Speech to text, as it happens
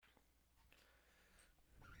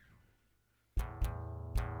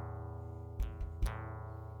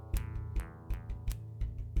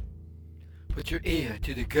Put your ear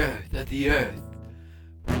to the girth of the earth.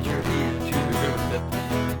 Put your ear to the girth of the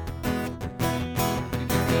earth.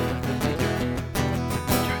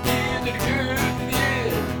 Put your ear to the girth of the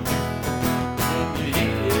earth. And you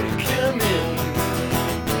hear it coming.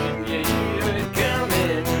 And you hear it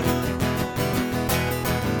coming.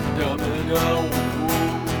 Domino.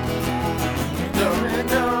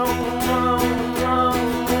 Domino.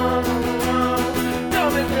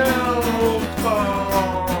 Dominoes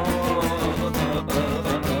fall.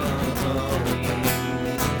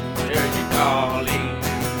 There's your calling.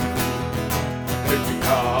 There's your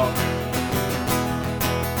call.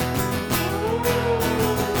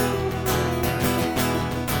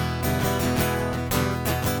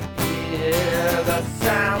 Hear the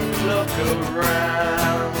sound, look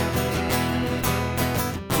around.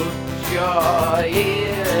 Put your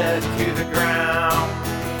ear to the ground.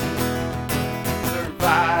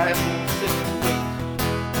 Surviving situation.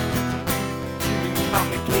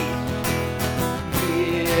 Complicate.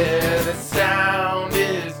 Here the sound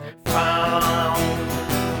is found.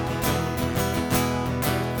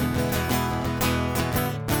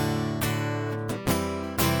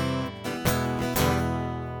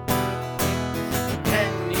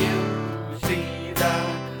 Can you see the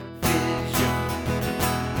vision?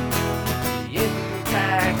 The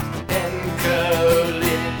impact and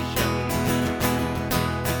collision.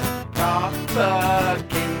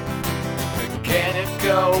 Propagate. Can it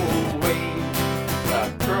go away?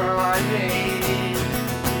 Primate.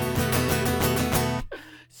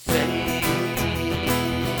 Say.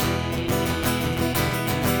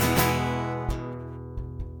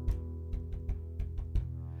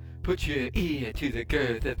 Put your ear to the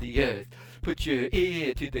girth of the earth. Put your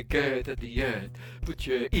ear to the girth of the earth. Put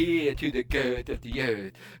your ear to the girth of the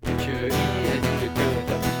earth. Put your ear to the girth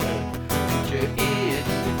of the earth. Put your ear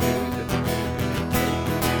to the girth of the earth.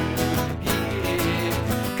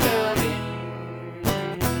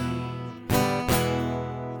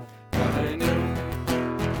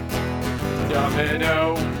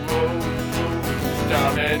 Domino,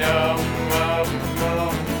 domino,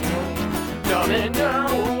 domino,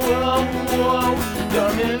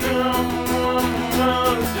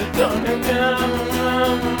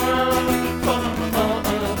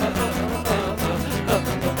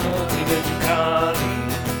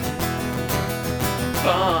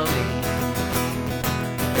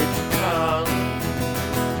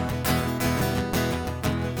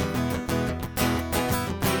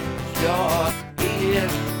 your ear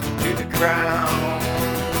to the ground.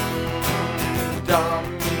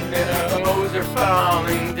 Dominoes are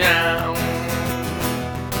falling down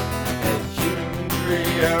as humans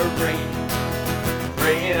rearrange,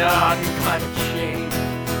 rain on climate change.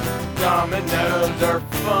 Dominoes are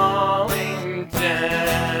falling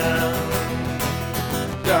down.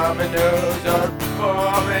 Dominoes are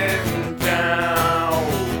falling down.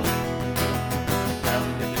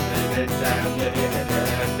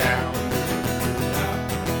 Down.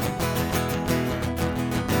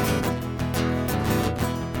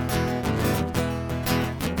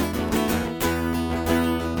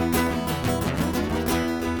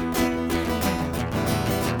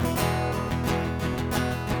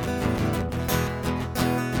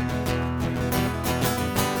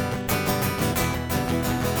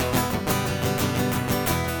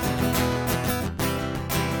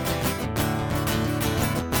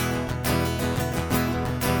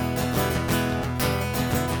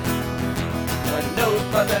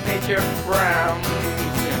 Mother Nature frowns,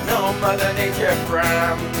 you know Mother Nature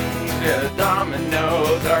frowns. The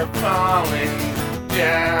dominoes are falling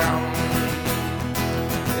down.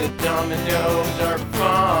 The dominoes are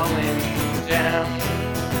falling down.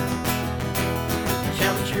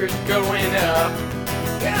 Temperature's going up.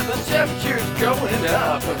 Yeah, the temperature's going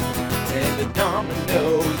up. And the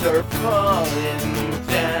dominoes are falling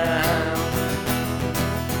down.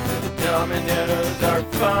 The dominoes are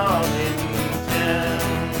falling down.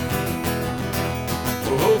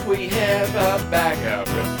 Hope we have a backup. I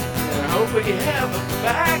hope we have a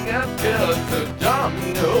backup, 'cause the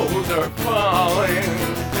dominoes are falling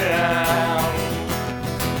down.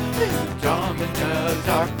 The dominoes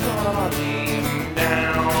are falling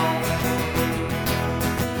down.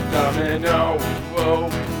 Domino, whoa,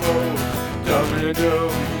 whoa. Domino,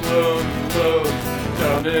 whoa, whoa.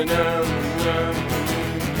 Domino,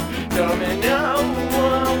 domino,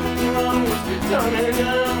 whoa, whoa.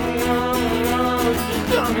 Domino,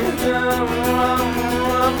 domino, whoa,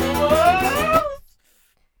 whoa.